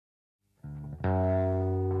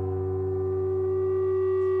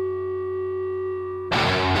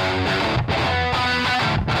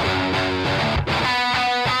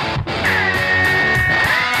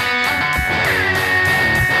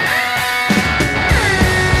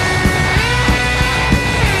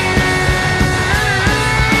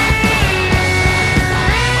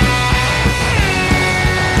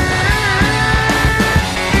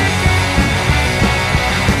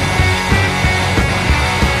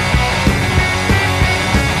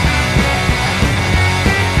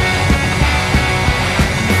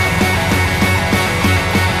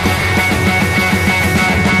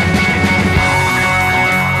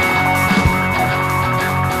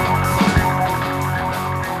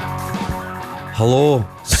Hello,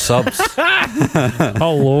 subs.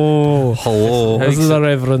 Hello. Hello. This is the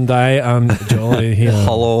Reverend I am Jolly here.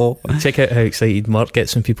 Hello. Check out how excited Mark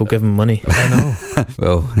gets when people give him money. I know.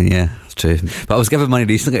 Well, yeah, it's true. But I was given money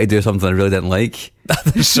recently to do something I really didn't like.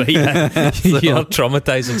 That's right. You're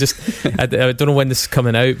traumatised. I don't know when this is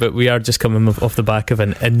coming out, but we are just coming off the back of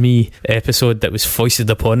an In Me episode that was foisted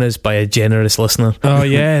upon us by a generous listener. Oh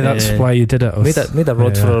yeah, that's why you did it. Made a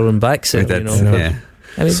rod for our own backs. We did, Yeah.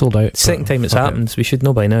 I mean, sold out. Second time it's happened, we should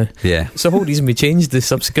know by now. Yeah. It's the whole reason we changed the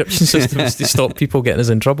subscription systems to stop people getting us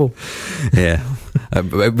in trouble. Yeah.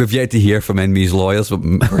 We've yet to hear from NME's lawyers, but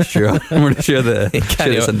we're sure that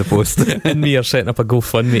it's in the post. In Me are setting up a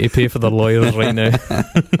GoFundMe to pay for their lawyers right now.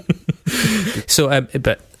 So,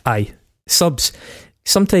 but aye, subs.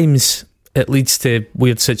 Sometimes it leads to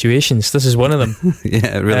weird situations. This is one of them.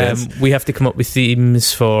 Yeah, it really is. We have to come up with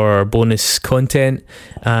themes for bonus content,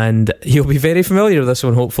 and you'll be very familiar with this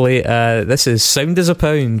one, hopefully. This is Sound is a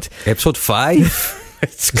Pound. Episode 5.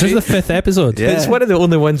 It's This is the 5th episode. Yeah. It's one of the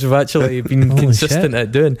only ones we've actually been Holy consistent shit.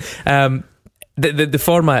 at doing. The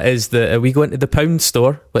format is that we go into the pound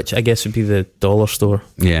store, which I guess would be the dollar store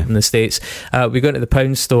Yeah. in the States. We go into the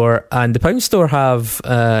pound store, and the pound store have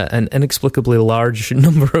an inexplicably large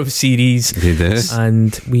number of CDs, They do.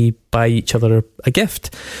 and we buy each other a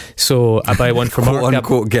gift. So I buy one for Mark. Quote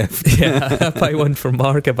unquote gift. Yeah, I buy one for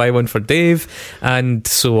Mark, I buy one for Dave, and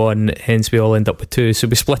so on. Hence, we all end up with 2. So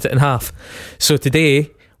we split it in half. So today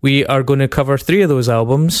we are going to cover 3 of those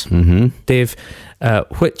albums. Mm-hmm. Dave,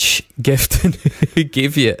 which gift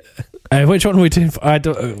gave you it? Which one are we doing? I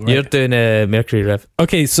don't. Right. You're doing Mercury Rev.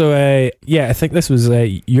 Okay, so yeah, I think this was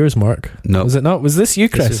yours, Mark. No. Was it not? Was this you,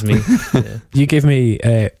 Chris? This is me. Yeah. You gave me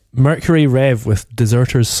Mercury Rev with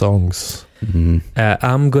Deserters Songs. Mm-hmm.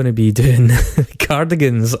 I'm going to be doing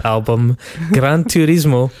Cardigan's album Gran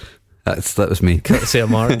Turismo, That was me. courtesy of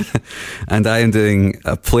Mark. And I am doing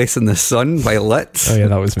A Place in the Sun by Lit. Oh yeah,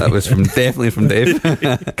 that was me. That was definitely from Dave.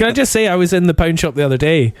 Can I just say, I was in the pound shop the other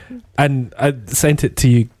day and I sent it to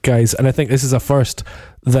you guys, and I think this is a first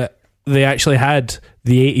that they actually had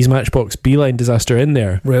the 80s Matchbox Beeline Disaster in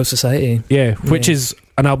there. Royal Society. Yeah, which is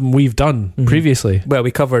an album we've done previously. Well,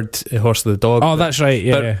 we covered Horse of the Dog. Oh, that's right.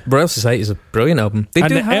 Yeah, But yeah. Royal Society is a brilliant album. They And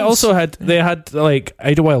do it have also had like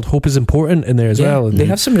Idlewild, Hope is Important in there as well. And they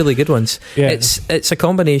have some really good ones. Yeah. It's a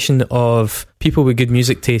combination of people with good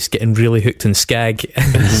music taste getting really hooked on skag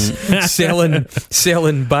and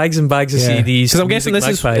selling bags and bags of CDs. Because I'm guessing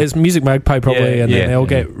this is Music Magpie probably, Yeah, and yeah, then they all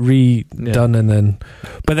get redone, Yeah. and then.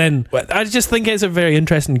 But then I just think it's a very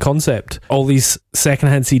interesting concept. All these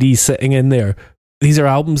secondhand CDs sitting in there. These are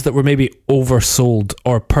albums that were maybe oversold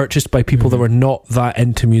or purchased by people that were not that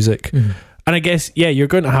into music. And I guess, yeah, you're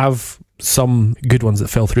going to have some good ones that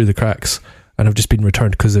fell through the cracks and have just been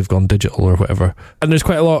returned because they've gone digital or whatever. And there's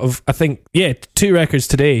quite a lot of, I think, 2 records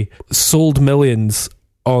today sold millions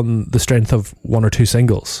on the strength of 1 or 2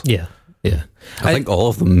 singles. Yeah. I think all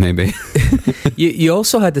of them, maybe. You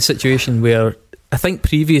also had the situation where I think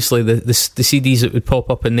previously the CDs that would pop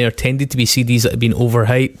up in there tended to be CDs that had been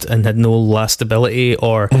overhyped and had no lastability,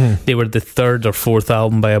 or they were the 3rd or 4th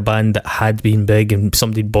album by a band that had been big and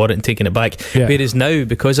somebody bought it and taken it back. Yeah. Whereas now,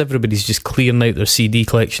 because everybody's just clearing out their CD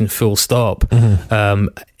collection full stop,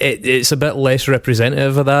 it's a bit less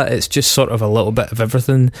representative of that. It's just sort of a little bit of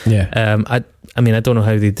everything. Yeah. I mean, I don't know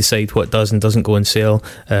how they decide what does and doesn't go on sale.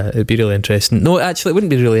 It'd be really interesting. No, actually, it wouldn't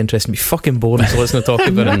be really interesting. It'd be fucking boring, so let's not talk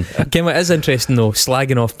about it. Kim, it is interesting, though,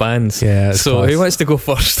 slagging off bands. Yeah, it's so class. who wants to go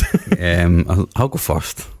first? I'll go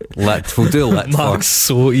first. Lit. We'll do Lit Mark's first.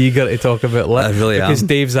 so eager to talk about Lit. I really am. Because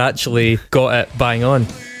Dave's actually got it bang on.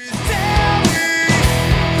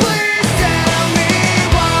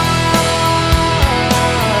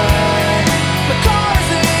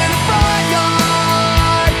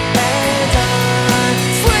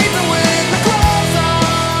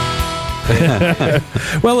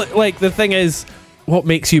 Well, like, the thing is, what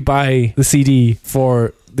makes you buy the CD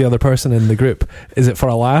for the other person in the group? Is it for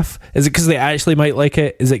a laugh? Is it because they actually might like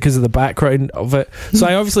it? Is it because of the background of it? So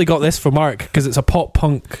I obviously got this for Mark because it's a pop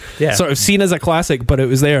punk sort of seen as a classic, but it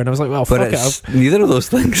was there, and I was like, well, But fuck it's neither of those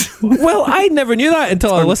things. Well, I never knew that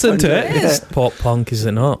until I listened to it. It's pop punk, is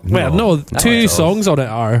it not? Well, no, not 2 at all. songs on it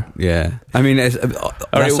are. Yeah. I mean,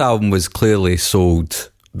 this album was clearly sold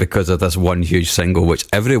because of this one huge single, which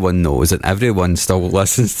everyone knows and everyone still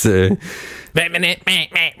listens to. My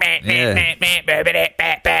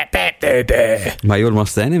Own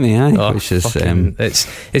Worst Enemy, which is it's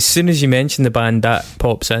as soon as you mention the band, that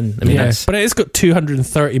pops in. I mean, that's, but it's got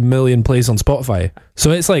 230 million plays on Spotify,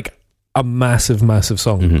 so it's like a massive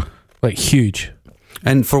song, like huge.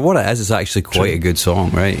 And for what it is, it's actually quite a good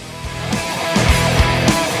song, right?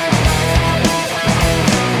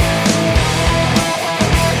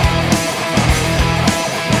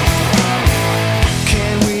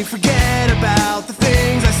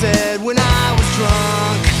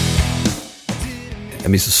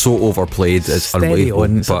 mean, it's so overplayed, it's Steady unbelievable.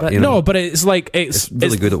 on, But No, but it's like it's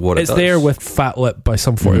really good at what it it's does. there with Fat Lip by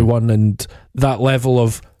Sum 41 and that level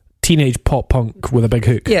of teenage pop punk with a big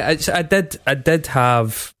hook. Yeah, I did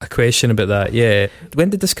have a question about that. Yeah, when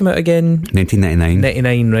did this come out again? 1999.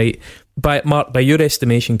 99, right? Mark, by your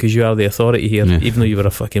estimation, because you are the authority here, even though you were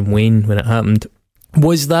a fucking Wayne when it happened,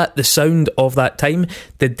 was that the sound of that time?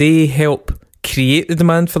 Did they help create the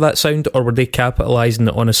demand for that sound, or were they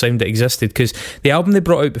capitalising on a sound that existed? Because the album they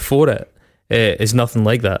brought out before it is nothing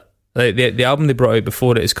like that. Like the album they brought out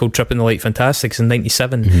before it is called Trippin' the Light Fantastics in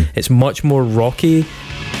 97. It's much more rocky.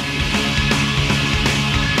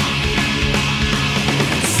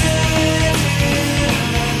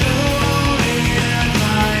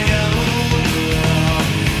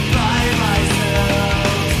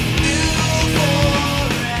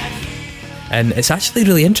 And it's actually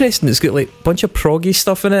really interesting. It's got like a bunch of proggy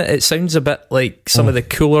stuff in it. It sounds a bit like some of the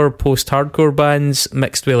cooler post-hardcore bands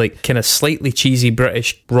mixed with like kind of slightly cheesy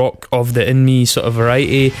British rock of the In Me sort of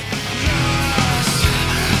variety.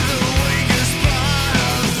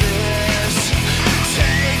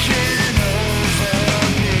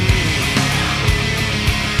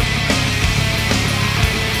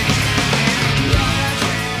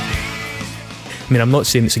 I mean, I'm not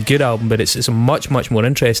saying it's a good album, but it's a much, much more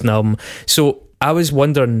interesting album. So I was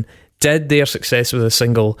wondering, did their success with a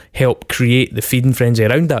single help create the feeding frenzy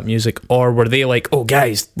around that music, or were they like, oh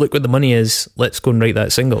guys, look what the money is, let's go and write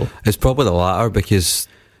that single? It's probably the latter, because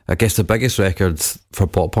I guess the biggest record for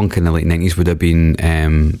pop punk in the late 90s would have been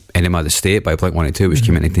Enema of the State by Blink-182, which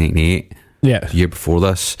came out in 1988. Yeah, the year before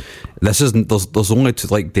this. This isn't. There's only two,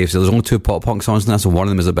 like Dave said, there's only two pop punk songs in this, and one of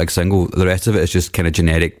them is a big single. The rest of it is just kind of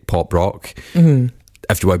generic pop rock. If you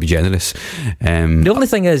want to be generous. The only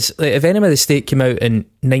thing is, like, if Enema of the State came out in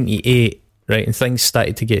 98, right, and things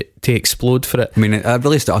started to explode for it. I mean, it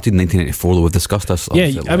really started in 1994. Though we've discussed this.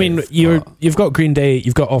 Yeah, I mean, you've got Green Day,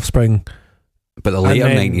 you've got Offspring. But the later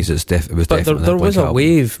 90s, it was definitely. There was a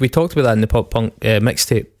wave. We talked about that in the pop punk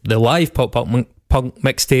mixtape, the live pop punk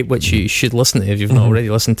mixtape, which you should listen to if you've not already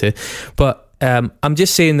listened to. But I'm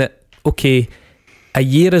just saying that, okay, a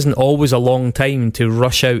year isn't always a long time to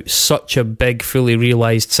rush out such a big, fully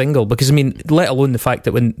realised single. Because, I mean, let alone the fact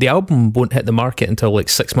that when the album won't hit the market until like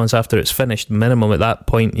 6 months after it's finished, minimum at that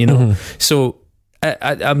point, you know. So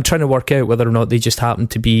I'm trying to work out whether or not they just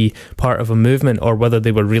happened to be part of a movement, or whether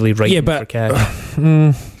they were really writing for cash.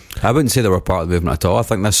 I wouldn't say they were part of the movement at all. I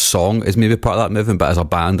think this song is maybe part of that movement, but as a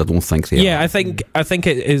band, I don't think they are. Yeah, I think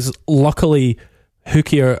it is luckily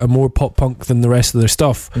hookier and more pop punk than the rest of their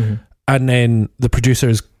stuff. And then the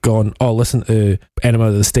producer's gone, oh, listen to Enema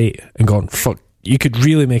of the State, and gone, fuck, you could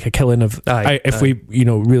really make a killing if we,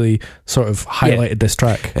 really sort of highlighted this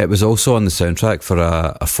track. It was also on the soundtrack for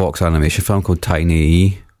a Fox animation film called Titan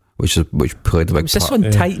AE, which played a big part. Was this on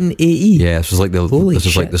Titan AE? Yeah, this was like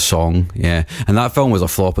the song. Yeah, and that film was a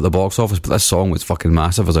flop at the box office, but this song was fucking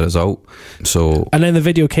massive as a result. So, and then the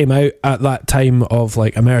video came out at that time of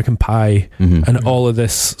like American Pie and all of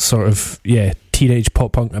this sort of teenage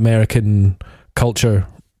pop punk American culture,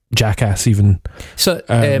 Jackass even. So,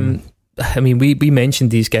 I mean, we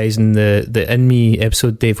mentioned these guys in the In Me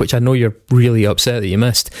episode, Dave, which I know you're really upset that you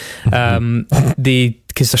missed.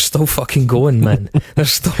 Because they're still fucking going, man. They're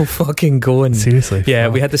still fucking going. Seriously? Yeah,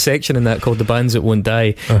 we had the section in that called The Bands That Won't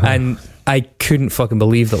Die. And I couldn't fucking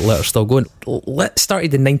believe that Lit are still going. Lit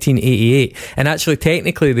started in 1988, and actually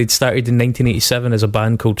technically they'd started in 1987 as a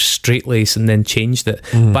band called Straight Lace and then changed it.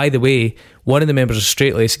 By the way, one of the members of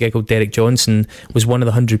Straight Lace, a guy called Derek Johnson, was one of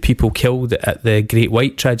the 100 people killed at the Great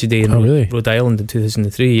White tragedy in Rhode Island in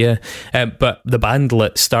 2003, but the band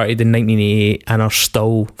Lit started in 1988 and are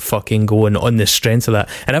still fucking going on the strength of that.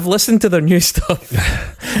 And I've listened to their new stuff.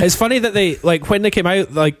 It's funny that they, like, when they came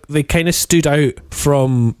out, like, they kind of stood out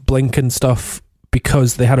from Blink and stuff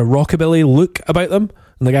because they had a rockabilly look about them.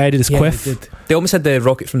 And the guy did his quiff. They almost had the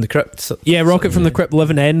Rocket from the Crypt. Rocket from the Crypt,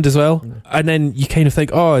 Living End as well. And then you kind of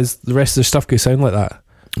think, oh, is the rest of their stuff going to sound like that?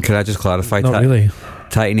 Can I just clarify? Not really.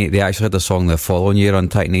 Titan AE, they actually had a song the following year on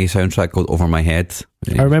Titan AE soundtrack called Over My Head.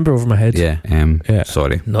 I remember Over My Head. Yeah.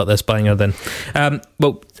 Sorry. Not this banger then.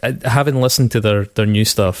 Well, having listened to their new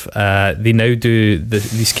stuff, they now do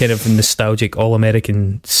these kind of nostalgic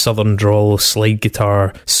all-American southern drawl, slide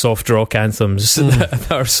guitar, soft rock anthems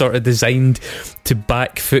that are sort of designed to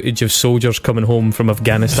back footage of soldiers coming home from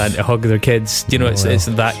Afghanistan to hug their kids. You know, it's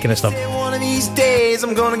that kind of stuff. One of these days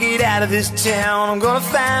I'm gonna get out of this town. I'm gonna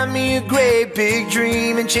find me a great big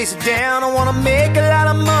dream and chase it down. I wanna make a lot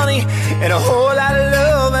of money and a whole lot of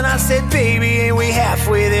love. And I said, baby, ain't we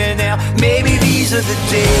halfway there now? Maybe these are the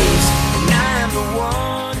days, and I'm the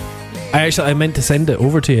one. I meant to send it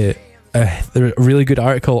over to you a really good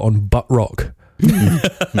article on butt rock.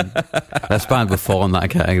 This band would fall in that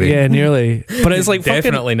category. Yeah, nearly. But it's like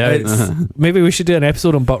Definitely now. maybe we should do an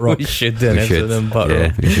episode on butt rock. We should do an episode on butt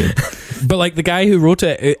rock. We should. But like the guy who wrote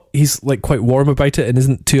it, he's like quite warm about it and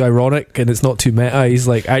isn't too ironic and it's not too meta. He's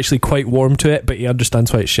like actually quite warm to it, but he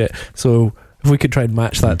understands why it's shit. So if we could try and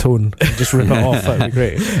match that tone and just rip it off, that'd be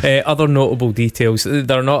great. Other notable details: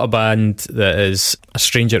 they're not a band that is a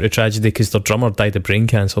stranger to tragedy because their drummer died of brain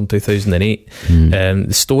cancer in 2008. The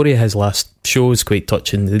story of his last show is quite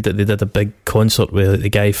touching. They did a big concert with the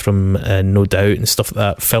guy from No Doubt and stuff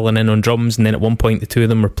like that, filling in on drums, and then at one point the two of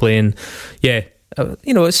them were playing. Yeah.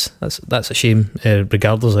 That's a shame,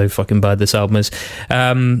 regardless of how fucking bad this album is.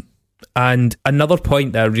 And another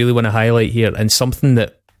point that I really want to highlight here, and something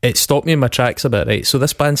that it stopped me in my tracks a bit, right? So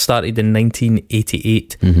this band started in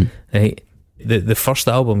 1988, right? The first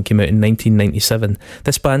album came out in 1997.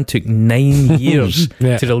 This band took 9 years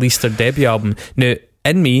to release their debut album. Now,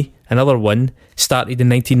 In Me, another one, started in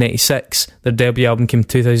 1996. Their debut album came in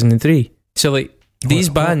 2003. So, like, these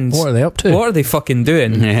bands, what are they up to? What are they fucking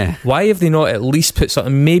doing? Yeah. Why have they not at least put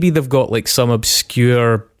something? Maybe they've got like some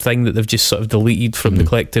obscure thing that they've just sort of deleted from the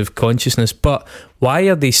collective consciousness, but why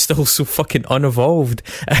are they still so fucking unevolved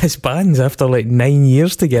as bands after like 9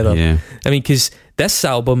 years together? Yeah. I mean, because this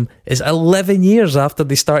album is 11 years after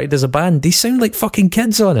they started as a band. They sound like fucking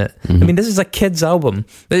kids on it. I mean, this is a kid's album.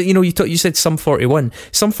 You know, you said Sum 41.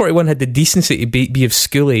 Sum 41 had the decency to be of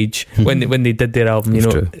school age when they did their album. You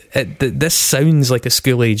know, this sounds like a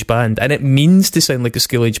school age band, and it means to sound like a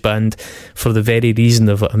school age band for the very reason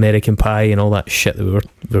of American Pie and all that shit that we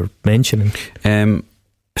were mentioning.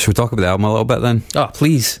 Should we talk about the album a little bit then? Oh,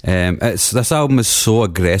 please. This album is so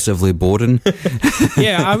aggressively boring.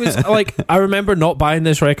 Yeah, I remember not buying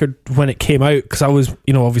this record when it came out because I was,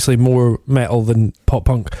 obviously more metal than pop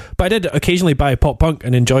punk. But I did occasionally buy pop punk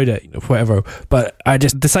and enjoyed it, whatever. But I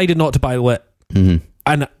just decided not to buy Lit.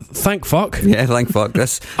 And thank fuck. Yeah, thank fuck.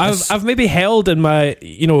 I've maybe held in my,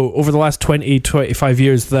 over the last 20-25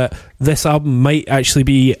 years that this album might actually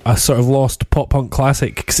be a sort of lost pop punk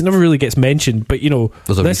classic because it never really gets mentioned. But,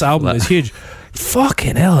 this album is huge.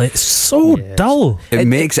 Fucking hell, it's so dull. It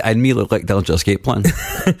makes In Me look like Dillinger Escape Plan.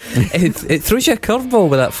 it throws you a curveball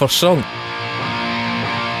with that first song.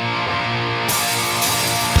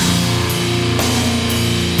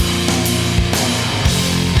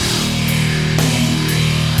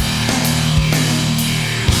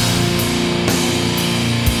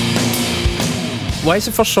 Why is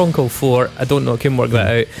the first song called 4? I don't know, I couldn't work that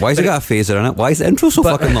out. Why has it got a phaser in it? Why is the intro so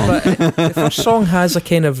fucking long? But the first song has a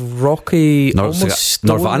kind of rocky, almost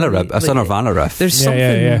Nirvana riff. It's a Nirvana riff. There's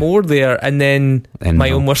something more there, and then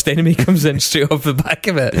My Own Worst Enemy comes in straight off the back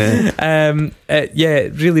of it.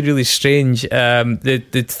 Really, really strange.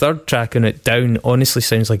 The third track on it, Down, honestly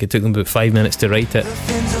sounds like it took them about 5 minutes to write it. The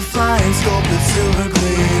fins are flying, sculpted silver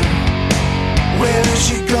gleam. Where is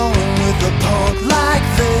she going with a punk like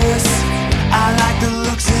this? I like the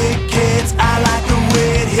looks it gets, I like the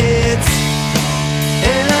way it hits,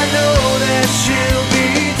 and I know that she'll be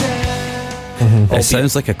dead. It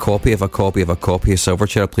sounds like a copy of a copy of a copy of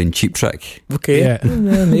Silverchair playing Cheap Trick. Okay, yeah.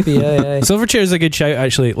 Maybe. Silverchair is a good shout,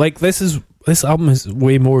 actually. Like this album is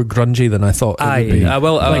way more grungy than I thought it would be.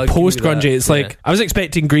 Like post grungy. It's like I was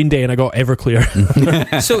expecting Green Day and I got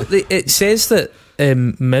Everclear. So it says that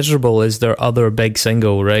Miserable is their other big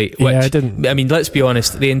single, right? Which, I didn't. I mean, let's be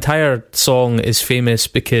honest. The entire song is famous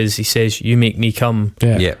because he says, "You make me come.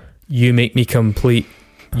 Yeah. You make me complete.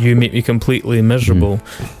 You make me completely miserable."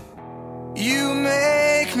 You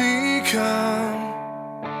make me come.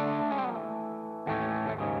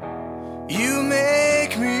 You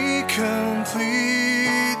make me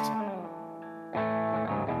complete.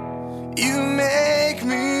 You make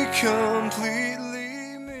me completely.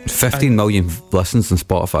 15 million listens on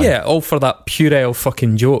Spotify. Yeah, all for that puerile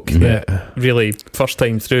fucking joke. Yeah. Really, first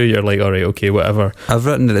time through, you're like, all right, okay, whatever. I've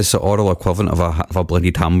written that it's the oral equivalent of a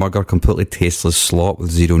blended hamburger, completely tasteless slop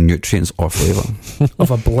with zero nutrients or flavour.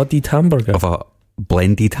 Of a bloodied hamburger. Of a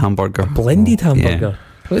blended hamburger. Blended hamburger?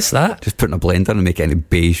 Yeah. What's that? Just put in a blender and make any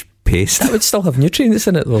beige paste. That would still have nutrients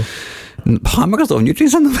in it, though. Hamburgers don't have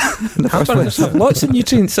nutrients in them. Hamburgers have lots of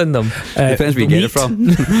nutrients in them. Depends where you get it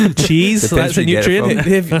from. Cheese, that's a nutrient.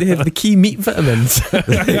 They have the key meat vitamins.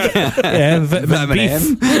 Vitamin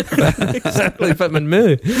beef. Exactly, vitamin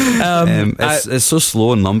mu. It's so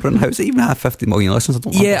slow and lumbering. How does it even have 50 million listens?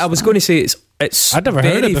 I was going to say it's I'd never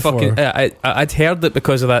heard it before. I'd heard it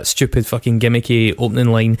because of that stupid fucking gimmicky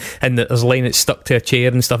opening line, and there's a line that's stuck to a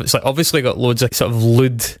chair and stuff. It's like obviously got loads of sort of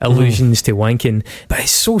lewd allusions to wanking, but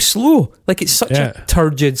it's so slow. no, like it's such a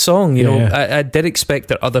turgid song, you know. I did expect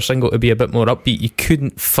their other single to be a bit more upbeat. You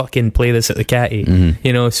couldn't fucking play this at the Catty,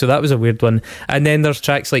 you know, so that was a weird one. And then there's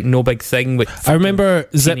tracks like No Big Thing, which I remember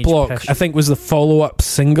Ziploc, I think was the follow-up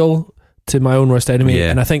single to My Own Worst Enemy,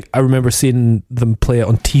 and I think I remember seeing them play it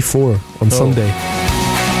on T4 on Sunday.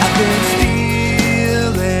 I've been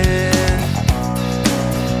stealing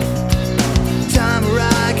time where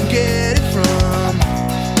I can get it from,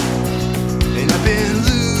 and I've been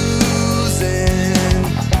losing.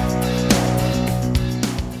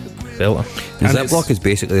 Belter. Ziploc is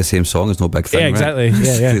basically the same song as No Big Thing. Yeah, exactly. Right?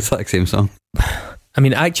 Yeah. It's like the same song. I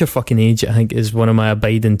mean, Act Your Fucking Age, I think, is one of my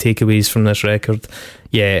abiding takeaways from this record.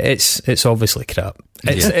 Yeah, it's obviously crap.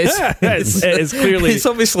 It is clearly, it's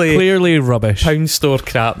obviously clearly rubbish. Pound store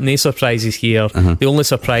crap. No surprises here. The only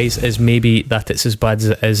surprise is maybe that it's as bad as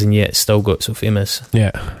it is, and yet it's still got so famous.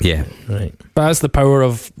 Yeah. Right. But that's the power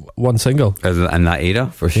of one single. In that era,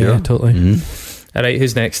 for sure. Yeah, totally. All right,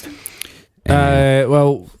 who's next?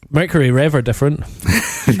 Well, Mercury Rev are different.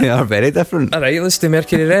 They are very different. All right, let's do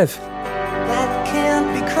Mercury Rev. That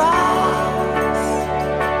can't be crossed.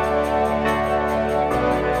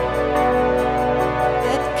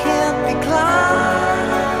 That can't be climbed.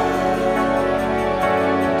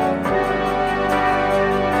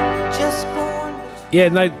 Just born. Yeah,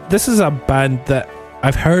 now this is a band that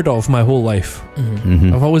I've heard of my whole life.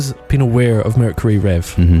 I've always been aware of Mercury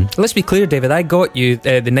Rev. Let's be clear, David. I got you the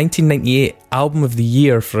 1998 Album of the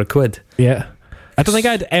Year for a quid. Yeah. I don't think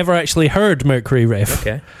I'd ever actually heard Mercury Rev.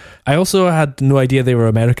 Okay. I also had no idea they were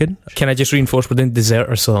American. Can I just reinforce we're doing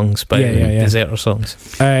Deserter songs? By Deserter songs.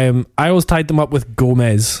 I always tied them up with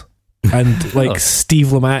Gomez and like Steve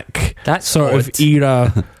Lamacq. That's sort odd. of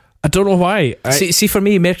era. I don't know why. See, for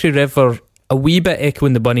me, Mercury Rev are a wee bit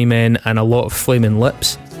echoing the Bunnymen and a lot of Flaming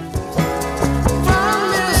Lips.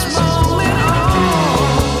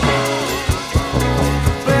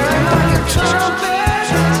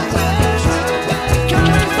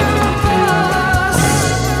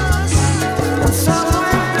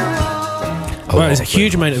 Well, there's a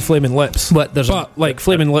huge amount of Flaming Lips, but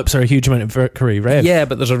Flaming Lips are a huge amount of Mercury Rev. Yeah,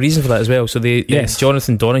 but there's a reason for that as well. So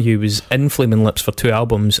Jonathan Donahue was in Flaming Lips for 2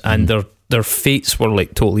 albums, and their fates were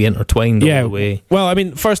like totally intertwined all the way. Well, I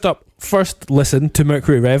mean, first listen to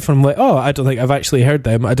Mercury Rev, and I'm like, oh, I don't think I've actually heard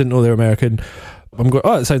them. I didn't know they were American. I'm going,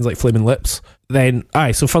 oh, it sounds like Flaming Lips. Then,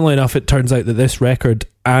 so funnily enough, it turns out that this record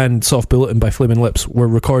and Soft Bulletin by Flaming Lips were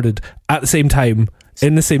recorded at the same time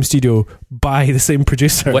in the same studio by the same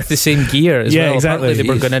producer with the same gear as well. Exactly. Apparently they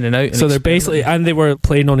were going in and out. So they're basically, and they were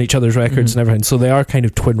playing on each other's records and everything. So they are kind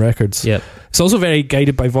of twin records. Yep. It's also very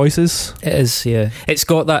guided by voices. It is, yeah. It's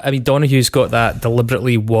got that. I mean, Donahue's got that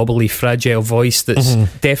deliberately wobbly, fragile voice that's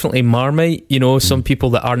definitely Marmite. You know, some people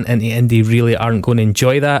that aren't into indie really aren't going to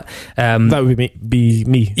enjoy that. That would be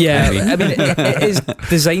me. Yeah, I mean, it is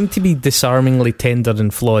designed to be disarmingly tender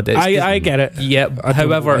and flawed. I get it. Yeah.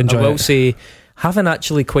 However, I will say, having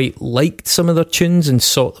actually quite liked some of their tunes and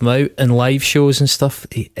sought them out in live shows and stuff,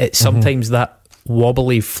 it's sometimes that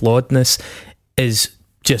wobbly flawedness is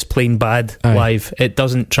just plain bad live. It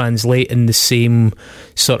doesn't translate in the same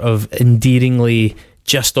sort of endearingly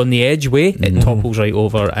just on the edge way. It topples right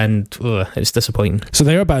over, and it's disappointing. So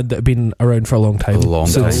they're a band that have been around for a long time. A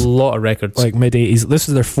lot of records, like mid-80s. This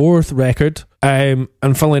is their 4th record, and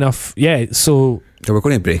funnily enough, so they were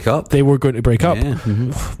going to break up. They were going to break up.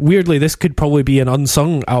 Weirdly, this could probably be an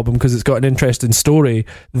unsung album because it's got an interesting story.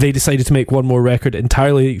 They decided to make one more record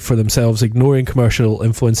entirely for themselves, ignoring commercial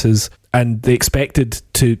influences, and they expected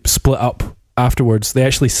to split up afterwards. They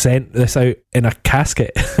actually sent this out in a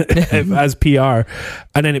casket as PR,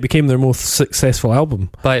 and then it became their most successful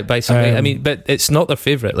album by somebody. I mean, but it's not their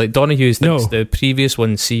favourite. Like Donahue's the previous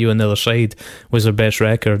one, See You on the Other Side, was their best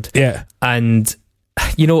record. Yeah. And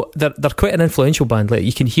you know, they're quite an influential band. Like,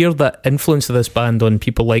 you can hear that influence of this band on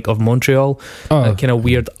people like Of Montreal, that kind of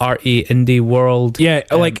weird arty indie world. Yeah,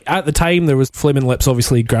 like at the time there was Flaming Lips,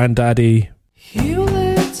 obviously, Grandaddy.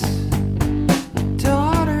 Hewlett's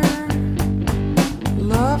daughter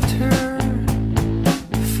loved her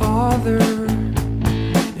father,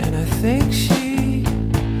 and I think she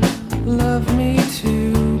loved me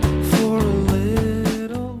too for a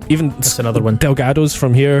little. Even that's another one. Delgado's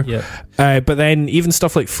from here. Yeah. But then even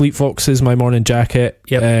stuff like Fleet Foxes, My Morning Jacket,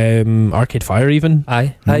 Arcade Fire even.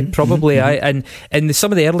 Probably. And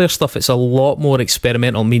some of the earlier stuff, it's a lot more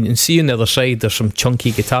experimental. I mean, and see on the other side, there's some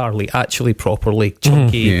chunky guitar, like actually properly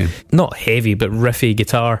chunky, not heavy, but riffy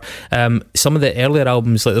guitar. Some of the earlier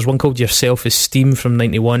albums, like there's one called Your Self-Esteem from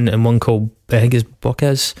 91 and one called, I think it's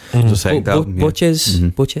Boches. Boches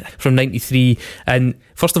from 93. And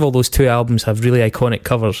first of all, those two albums have really iconic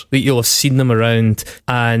covers that you'll have seen them around,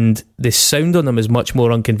 and the sound on them is much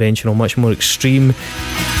more unconventional, much more extreme.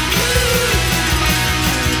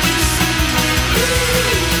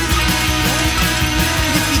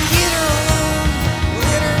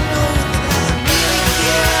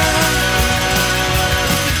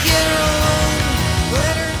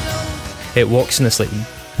 It walks in this like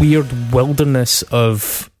weird wilderness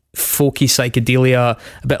of folky psychedelia,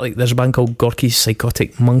 a bit like there's a band called Gorky's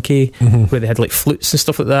Psychotic Monkey, where they had like flutes and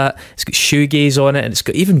stuff like that. It's got shoegaze on it, and it's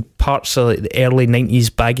got even parts of like the early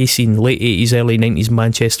 90s baggy scene, late 80s, early 90s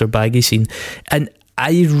Manchester baggy scene. And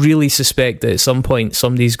I really suspect that at some point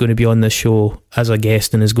somebody's going to be on this show as a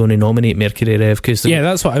guest and is going to nominate Mercury Rev, because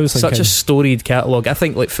that's what I was thinking. Such a storied catalogue. I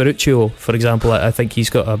think like Ferruccio, for example, I think he's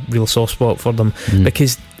got a real soft spot for them,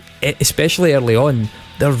 because especially early on,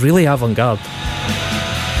 they're really avant-garde.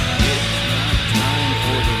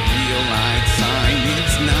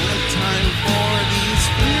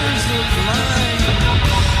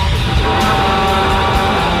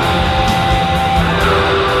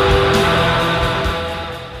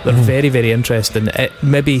 They're very, very interesting. It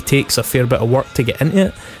maybe takes a fair bit of work to get into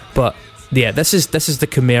it, but yeah, this is the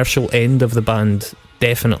commercial end of the band,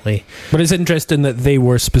 definitely. But it's interesting that they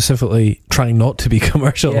were specifically trying not to be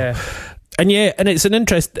commercial. Yeah. And it is an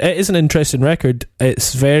interesting record.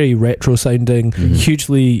 It's very retro sounding,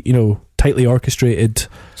 hugely, tightly orchestrated.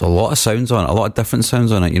 There's a lot of sounds on it, a lot of different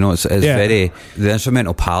sounds on it. It's very, the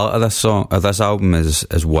instrumental palette of this album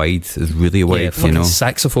is wide, is really wide. Yeah,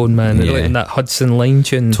 saxophone, man, like in that Hudson Line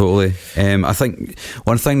tune. Totally. I think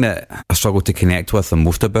one thing that I struggled to connect with the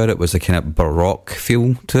most about it was the kind of baroque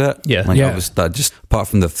feel to it. Yeah, that just apart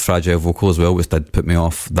from the fragile vocal as well, which did put me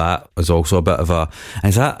off. That was also a bit of a.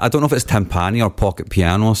 Is that, I don't know if it's timpani or pocket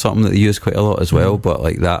piano or something that they use quite a lot as well, but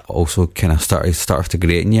like that also kind of started to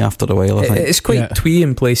grate in you after a while. I think it's quite twee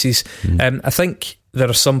in places. I think there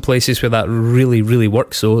are some places where that really, really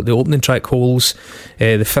works. So the opening track, Holes,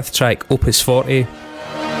 the fifth track, Opus 40.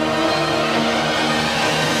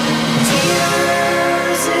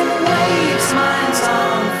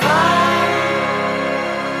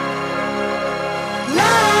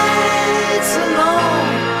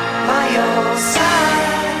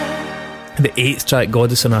 The eighth track,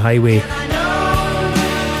 Goddess on a Highway.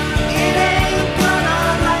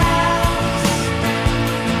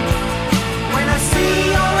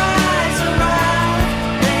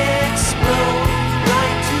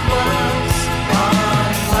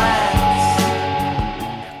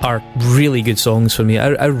 Are really good songs for me.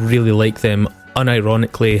 I really like them.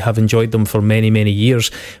 Unironically, have enjoyed them for many, many years.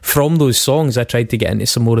 From those songs, I tried to get into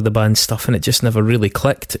some more of the band's stuff, and it just never really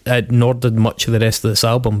clicked, nor did much of the rest of this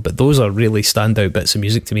album. But those are really standout bits of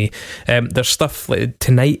music to me. There's stuff like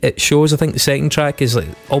Tonight It Shows, I think the second track is like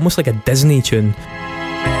almost like a Disney tune.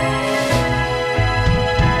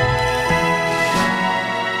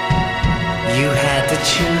 You had to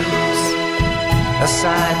choose a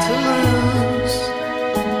side to lose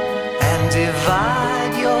and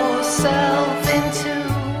divide yourself into.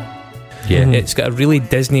 Yeah, it's got a really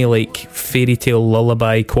Disney-like fairy tale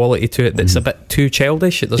lullaby quality to it that's a bit too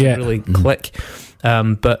childish. It doesn't really click.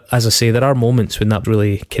 But as I say, there are moments when that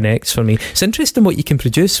really connects for me. It's interesting what you can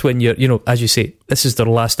produce when you're, as you say, this is their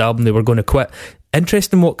last album, they were going to quit.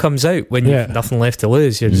 Interesting what comes out when you've nothing left to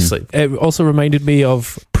lose. You're just like... It also reminded me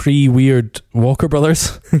of pre-weird Walker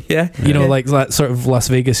Brothers. Like that sort of Las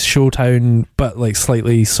Vegas Showtown, but like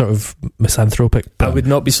slightly sort of misanthropic. I would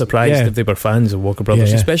not be surprised if they were fans of Walker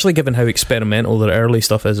Brothers, especially given how experimental their early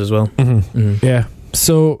stuff is as well. Yeah.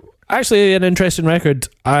 So, actually an interesting record.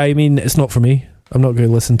 I mean, it's not for me. I'm not going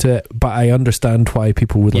to listen to it, but I understand why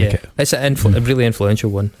people would like it. It's a really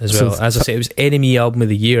influential one as well. As I say, it was NME Album of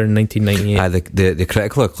the Year in 1998. The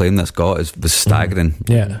critical acclaim that's got was staggering.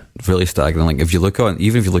 Really staggering. Like if you look on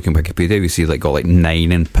Wikipedia, we see got like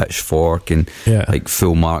 9 in Pitchfork and like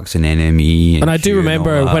full marks in NME. And I do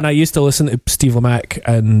remember when I used to listen to Steve Lamacq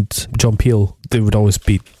and John Peel, they would always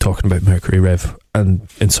be talking about Mercury Rev and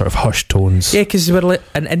in sort of hushed tones. Yeah, because they were like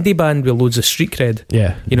an indie band with loads of street cred.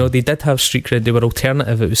 Yeah. They did have street cred. They were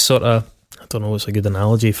alternative. It was sort of, I don't know what's a good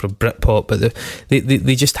analogy for Britpop, but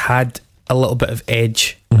they just had a little bit of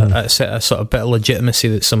edge, a sort of bit of legitimacy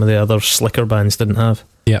that some of the other slicker bands didn't have.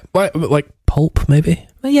 Yeah, like Pulp, maybe.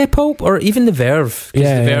 Yeah, Pulp, or even The Verve.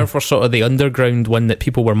 Because The Verve were sort of the underground one that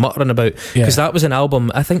people were muttering about. Because that was an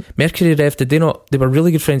album, I think Mercury Rev, did they not? They were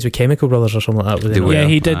really good friends with Chemical Brothers or something like that. Yeah,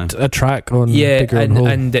 he did a track on Big Round Hole.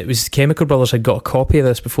 And it was Chemical Brothers had got a copy of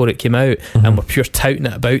this before it came out, and were pure touting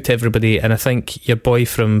it about to everybody. And I think your boy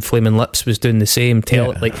from Flaming Lips was doing the same.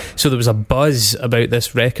 So there was a buzz about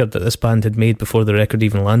this record that this band had made before the record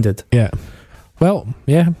even landed. Yeah. Well,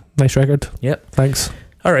 yeah, nice record. Yep. Thanks.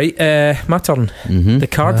 All right, my turn. The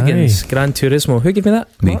Cardigans, Gran Turismo. Who gave me that?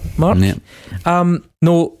 Me. Mark? Yeah.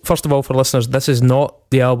 No, first of all, for listeners, this is not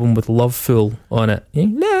the album with Loveful on it.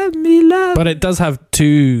 Love me, love. But it does have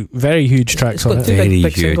two very huge tracks on it. Two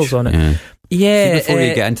big singles on it. Yeah. See, before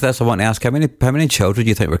you get into this, I want to ask how many children do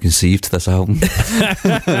you think were conceived to this album?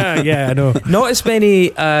 Yeah, I know. Not as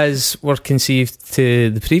many as were conceived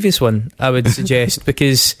to the previous one, I would suggest,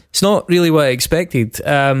 because it's not really what I expected.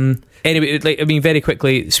 Anyway, very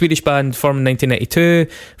quickly, Swedish band formed in 1992,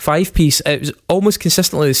 5-piece. It was almost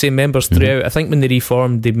consistently the same members throughout. I think when they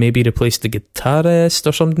reformed, they maybe replaced the guitarist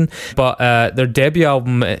or something. But their debut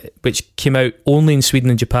album, which came out only in Sweden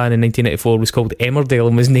and Japan in 1994, was called Emmerdale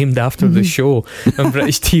and was named after the show on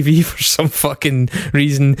British TV for some fucking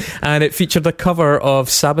reason. And it featured a cover of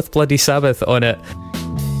Sabbath Bloody Sabbath on it.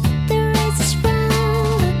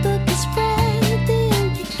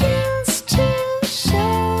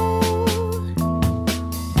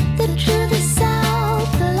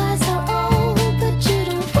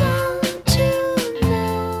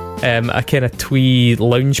 A kind of twee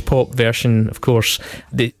lounge pop version, of course.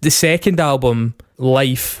 The second album,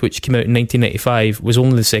 Life, which came out in 1995, was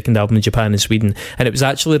only the second album in Japan and Sweden, and it was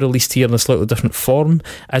actually released here in a slightly different form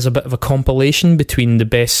as a bit of a compilation between the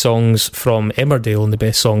best songs from Emmerdale and the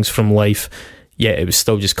best songs from Life. Yeah, it was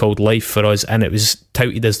still just called Life for us, and it was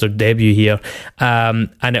touted as their debut here. And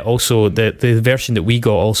it also, the version that we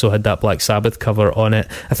got also had that Black Sabbath cover on it.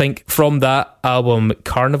 I think from that album,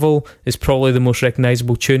 Carnival is probably the most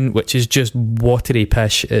recognisable tune, which is just watery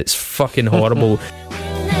pish. It's fucking horrible.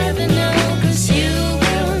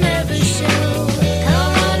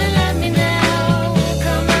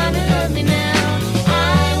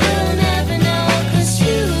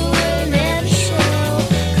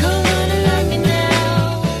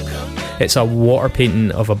 It's a water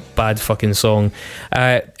painting of a bad fucking song.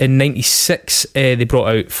 In 96, they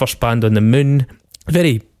brought out First Band on the Moon.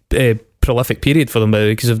 Very prolific period for them, by the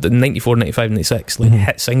way, because of the 94, 95, 96, like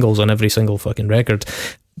hit singles on every single fucking record.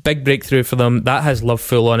 Big breakthrough for them. That has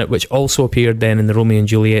Loveful on it, which also appeared then in the Romeo and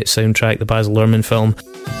Juliet soundtrack, the Baz Luhrmann film.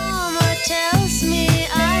 Mama tells me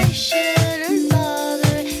I shouldn't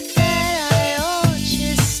bother, that I ought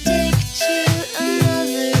just stick to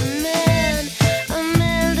another man, a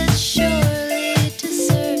man that surely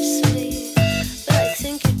deserves me, but I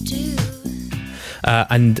think I do.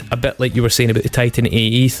 And a bit like you were saying about the Titan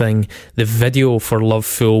AE thing, the video for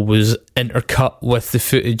Loveful was intercut with the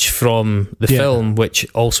footage from the film, which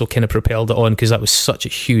also kind of propelled it on, because that was such a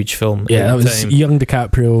huge film. Yeah, that was young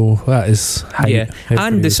DiCaprio. That is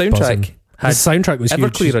and the soundtrack. The soundtrack was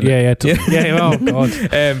Everclear huge. Yeah. Oh god.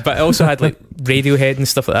 But it also had like Radiohead and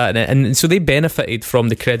stuff like that in it, and so they benefited from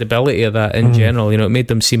the credibility of that in general. You know, it made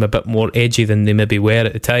them seem a bit more edgy than they maybe were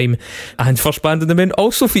at the time. And First Band on the Moon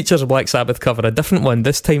also features a Black Sabbath cover, a different one,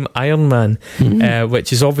 this time Iron Man,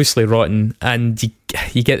 which is obviously rotten, and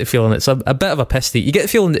you get the feeling it's a bit of a piss take. You get the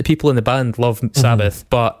feeling that people in the band love Sabbath,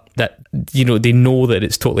 but that, you know, they know that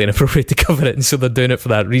it's totally inappropriate to cover it, and so they're doing it for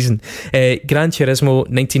that reason. Gran Turismo,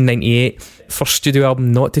 1998, first studio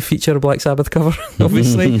album not to feature a Black Sabbath cover,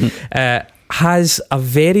 obviously. Has a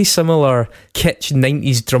very similar kitsch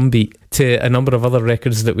 90s drum beat to a number of other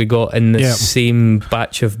records that we got in this same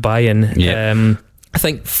batch of buy-in. I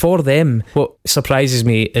think for them, what surprises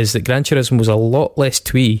me is that Gran Turismo was a lot less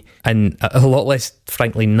twee and a lot less,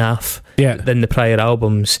 frankly, naff than the prior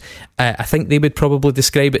albums. I think they would probably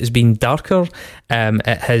describe it as being darker.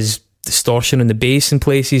 It has distortion in the bass in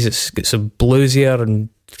places. It's got some bluesier and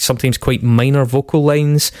sometimes quite minor vocal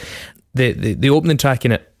lines. The opening track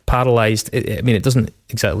in it, Paralysed, it doesn't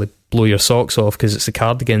exactly blow your socks off because it's the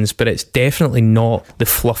Cardigans, but it's definitely not the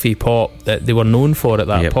fluffy pop that they were known for at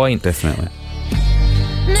that point. Definitely.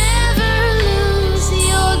 Never lose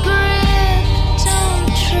your grip,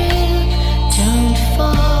 don't trip, don't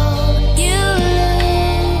fall, you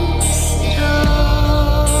lose it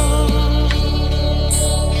all.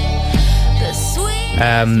 The sweet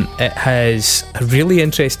It has a really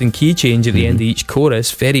interesting key change at the end of each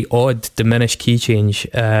chorus, very odd diminished key change,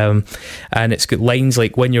 and it's got lines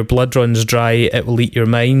like, when your blood runs dry it will eat your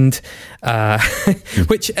mind,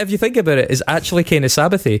 which, if you think about it, is actually kind of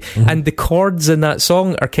Sabbathy, and the chords in that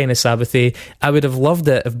song are kind of Sabbathy. I would have loved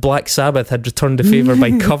it if Black Sabbath had returned the favour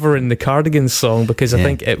by covering the Cardigans song, because I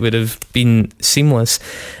think it would have been seamless.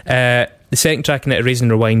 The second track in it, Erase and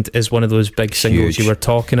Rewind, is one of those big singles you were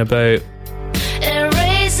talking about.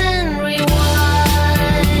 Erase and rewind,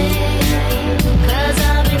 'cause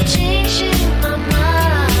I've been changing my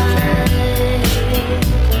mind.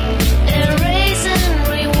 Erase and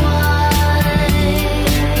rewind,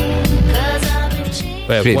 'cause I've been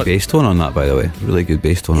changing. Great bass tone on that, by the way. Really good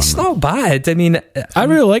bass tone It's on not bad. I mean, I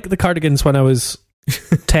really liked the Cardigans when I was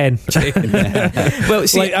 10. well,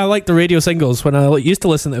 see, Like, I liked the radio singles when I used to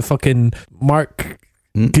listen to fucking Mark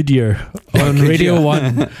Goodyear on Goodyear. Radio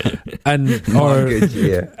 1 and or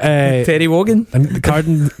Terry Wogan. and the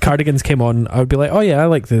Cardigans came on. I would be like, oh yeah, I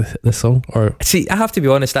like this song. Or See, I have to be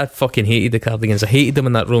honest, I fucking hated the Cardigans. I hated them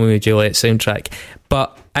in that Romeo and Juliet soundtrack.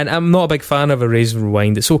 And I'm not a big fan of Erase and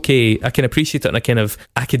Rewind. It's okay. I can appreciate it on a kind of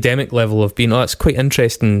academic level of being, it's quite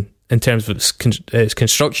interesting in terms of its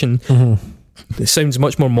construction. It sounds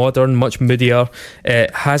much more modern, much moodier.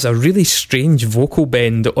 It has a really strange vocal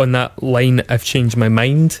bend on that line, I've changed my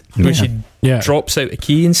mind, where she drops out a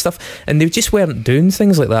key and stuff. And they just weren't doing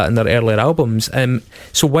things like that in their earlier albums.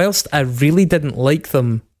 So whilst I really didn't like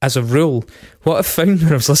them as a rule, what I found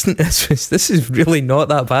when I was listening to this was, this is really not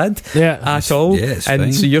that bad at all. Yeah, it's and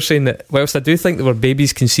fine. so you're saying that whilst I do think there were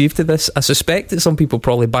babies conceived to this, I suspect that some people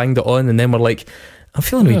probably banged it on and then were like, I'm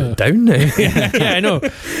feeling a wee bit down now. yeah, I know.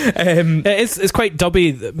 It's quite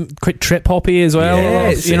dubby, quite trip hoppy as well. Yeah,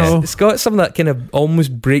 it's it's got some of that kind of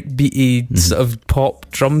almost breakbeaty sort of pop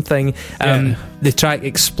drum thing. The track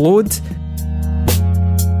Explode.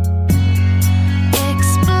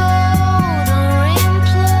 Explode or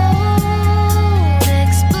implode,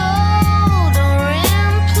 explode or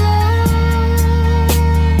implode.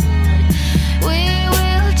 We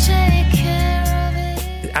will take care of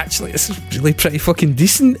it. Actually, this is really pretty fucking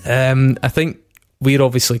decent. I think we're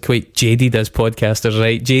obviously quite jaded as podcasters,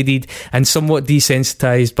 right? Jaded and somewhat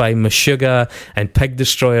desensitized by Meshuggah and Pig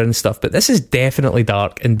Destroyer and stuff, but this is definitely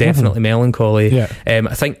dark and definitely melancholy. I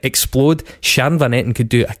think Explode, Sharon Van Etten could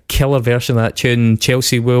do a killer version of that tune.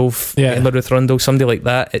 Chelsea Wolfe, Emma Ruth Rundle, somebody like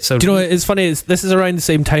that. Do you know what, it's funny, this is around the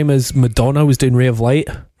same time as Madonna was doing Ray of Light,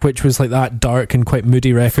 which was like that dark and quite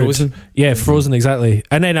moody record. Frozen. Yeah, Frozen, exactly.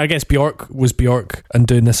 And then I guess Bjork was Bjork and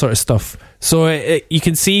doing this sort of stuff. So you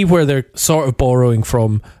can see where they're sort of borrowing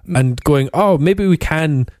from and going, oh, maybe we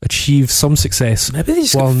can achieve some success. Maybe they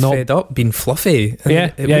just while got not fed up being fluffy. And Yeah,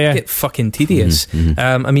 it would yeah. get fucking tedious.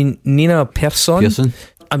 I mean, Nina Persson.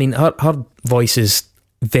 I mean, her voice is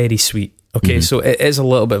very sweet. Okay, so it is a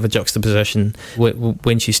little bit of a juxtaposition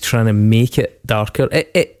when she's trying to make it darker.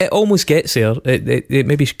 It almost gets there. It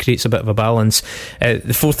maybe creates a bit of a balance.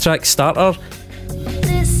 The fourth track, Starter.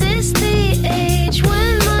 This is the age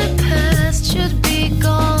when my past should be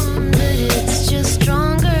gone, but it's just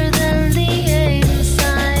stronger than the aims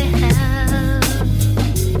I have.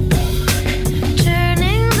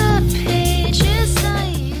 Turning the pages I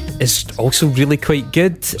use. Is also really quite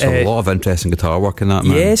good. There's a lot of interesting guitar work in that,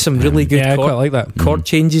 man. Yeah, some really good I chord, quite like that. chord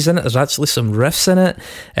changes in it. There's actually some riffs in it.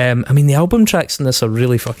 I mean, the album tracks in this are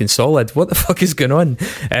really fucking solid. What the fuck is going on?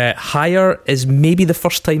 Higher is maybe the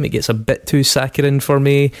first time it gets a bit too saccharine for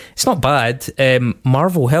me. It's not bad.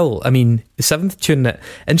 Marvel Hill, I mean, the seventh tune that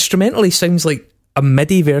instrumentally sounds like a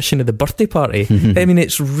MIDI version of The Birthday Party. I mean,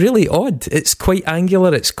 it's really odd. It's quite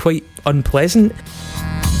angular. It's quite unpleasant.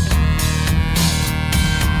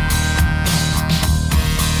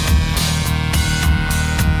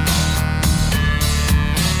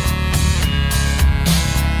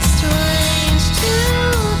 Strange to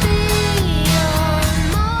be on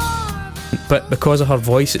Marvel. But because of her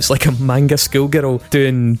voice, it's like a manga schoolgirl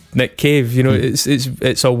doing Nick Cave. You know,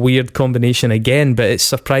 it's a weird combination again, but it's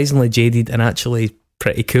surprisingly jaded and actually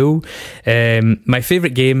pretty cool. My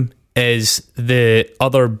favourite game is the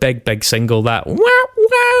other big single that wow,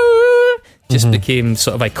 wow, just became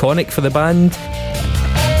sort of iconic for the band.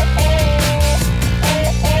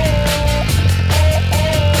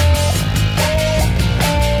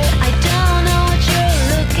 I don't know what you're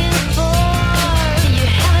looking for. You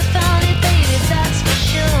haven't found it, baby, that's for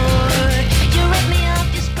sure. You rip me up,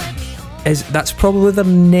 you spread me on. That's probably the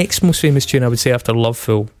next most famous tune, I would say, after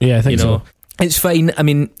Loveful. Yeah, I think You know, so. it's fine. I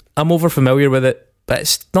mean, I'm over familiar with it, but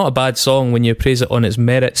it's not a bad song when you praise it on its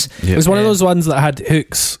merits. Yeah. It was one of those ones that had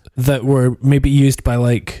hooks that were maybe used by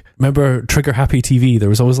like remember Trigger Happy TV? There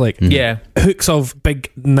was always like Yeah. hooks of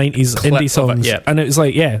big 90s Clip of indie it, songs. yeah. And it was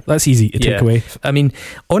like, yeah, that's easy to take away. I mean,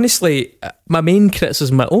 honestly, my main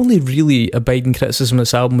criticism, my only really abiding criticism of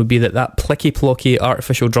this album would be that plicky-plocky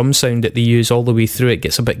artificial drum sound that they use all the way through it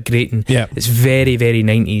gets a bit grating. Yeah. It's very, very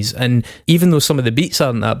 90s. And even though some of the beats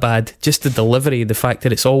aren't that bad, just the delivery, the fact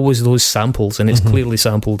that it's always those samples, and it's clearly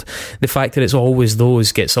sampled, the fact that it's always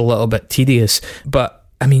those gets a little bit tedious. But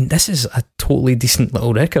I mean, this is a totally decent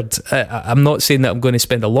little record. I'm not saying that I'm going to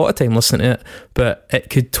spend a lot of time listening to it, but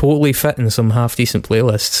it could totally fit in some half-decent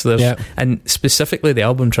playlists. And specifically the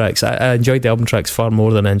album tracks. I enjoyed the album tracks far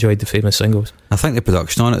more than I enjoyed the famous singles. I think the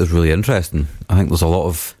production on it is really interesting. I think there's a lot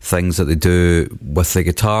of things that they do with the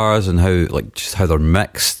guitars and just how they're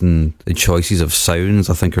mixed, and the choices of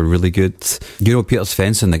sounds I think are really good. You know, Peter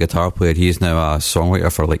Svensson, the guitar player, he's now a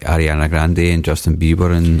songwriter for like Ariana Grande and Justin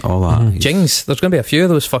Bieber and all that. Jings, there's going to be a few of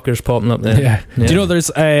those fuckers popping up there. Yeah. Do you know there's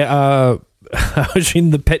I was reading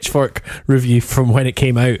the Pitchfork review from when it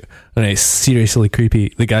came out, and it's seriously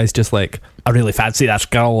creepy. The guy's just like, I really fancy that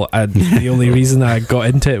girl, and the only reason I got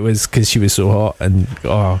into it was because she was so hot. And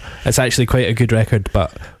it's actually quite a good record,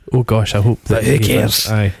 but oh gosh, I hope that who cares?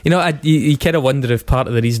 Aye. You know, you kind of wonder if part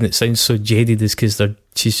of the reason it sounds so jaded is because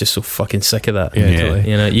she's just so fucking sick of that. Yeah, totally.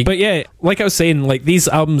 You know, but yeah, like I was saying, like these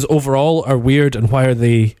albums overall are weird, and why are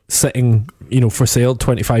they sitting, for sale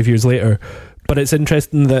 25 years later? But it's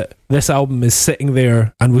interesting that this album is sitting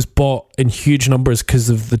there and was bought in huge numbers because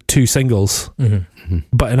of the two singles.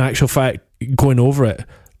 But in actual fact, going over it,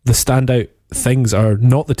 the standout things are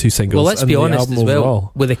not the two singles. Well, let's be honest as well.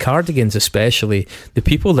 Overall. With the Cardigans especially, the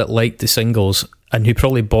people that liked the singles and who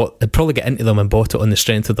probably got into them and bought it on the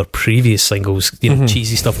strength of their previous singles,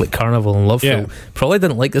 cheesy stuff like Carnival and Loveful, probably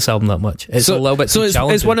didn't like this album that much. It's a little bit too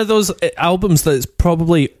challenging. It's one of those albums that's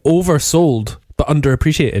probably oversold but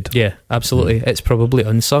underappreciated. Yeah, absolutely. It's probably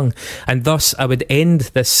unsung. And thus, I would end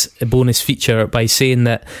this bonus feature by saying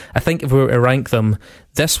that I think if we were to rank them,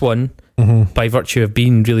 this one, by virtue of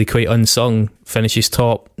being really quite unsung, finishes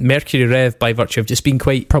top. Mercury Rev, by virtue of just being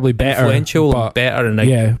quite probably better, influential and better,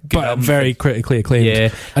 and but very critically acclaimed.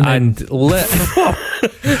 Yeah, and Lit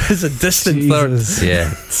is a distant third.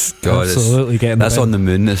 Yeah, God, absolutely getting that's on the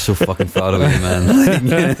moon. It's so fucking far away, man.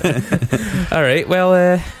 All right, well,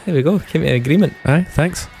 there we go. Came to an agreement. Aye,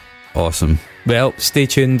 thanks. Awesome. Well, stay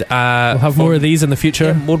tuned. We'll have more of these in the future.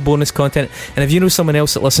 Yeah, more bonus content. And if you know someone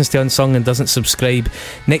else that listens to Unsung and doesn't subscribe,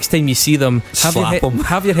 next time you see them,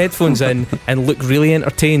 have your headphones in and look really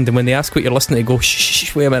entertained. And when they ask what you're listening to, go,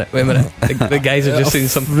 shh, wait a minute. The guys are just saying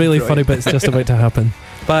something really funny bit's just about to happen.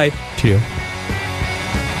 Bye. Cheerio.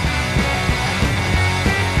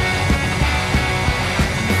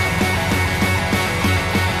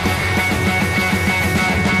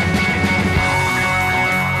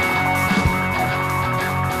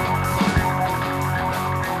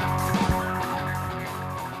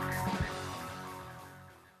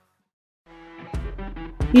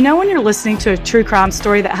 You know when you're listening to a true crime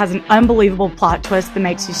story that has an unbelievable plot twist that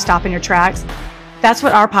makes you stop in your tracks? That's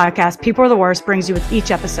what our podcast, People Are the Worst, brings you with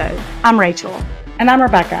each episode. I'm Rachel. And I'm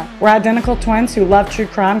Rebecca. We're identical twins who love true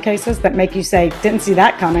crime cases that make you say, didn't see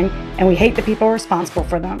that coming, and we hate the people responsible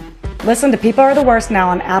for them. Listen to People Are the Worst now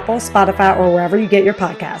on Apple, Spotify, or wherever you get your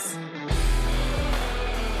podcasts.